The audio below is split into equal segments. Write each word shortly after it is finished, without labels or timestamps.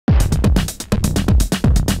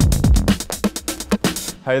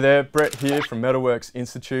Hey there, Brett here from Metalworks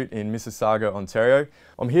Institute in Mississauga, Ontario.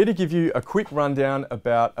 I'm here to give you a quick rundown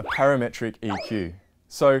about a parametric EQ.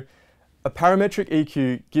 So, a parametric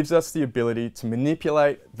EQ gives us the ability to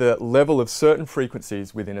manipulate the level of certain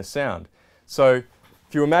frequencies within a sound. So,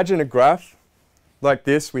 if you imagine a graph like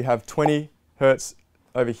this, we have 20 Hertz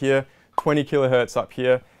over here, 20 kilohertz up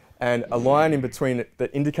here, and a line in between it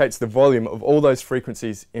that indicates the volume of all those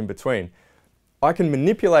frequencies in between. I can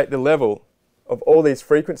manipulate the level of all these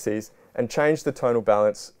frequencies and change the tonal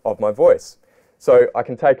balance of my voice. So I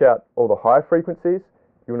can take out all the high frequencies.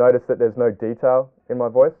 You'll notice that there's no detail in my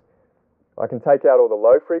voice. I can take out all the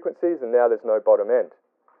low frequencies and now there's no bottom end.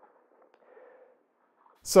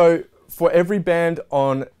 So for every band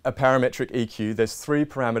on a parametric EQ, there's 3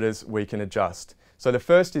 parameters we can adjust. So the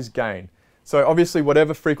first is gain. So obviously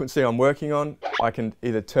whatever frequency I'm working on, I can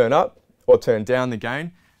either turn up or turn down the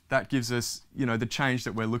gain. That gives us, the change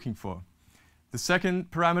that we're looking for. The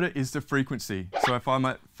second parameter is the frequency. So if I'm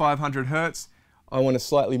at 500 Hertz, I want to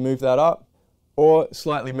slightly move that up or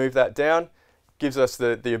slightly move that down. Gives us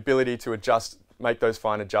the ability to make those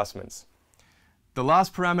fine adjustments. The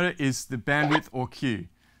last parameter is the bandwidth or Q.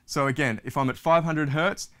 So again, if I'm at 500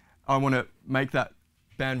 Hertz, I want to make that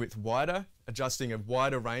bandwidth wider, adjusting a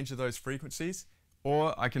wider range of those frequencies,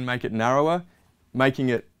 or I can make it narrower, making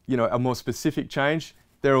it a more specific change.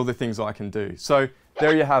 They're all the things I can do. So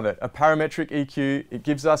there you have it, a parametric EQ. It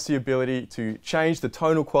gives us the ability to change the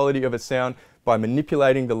tonal quality of a sound by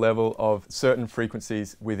manipulating the level of certain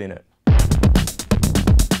frequencies within it.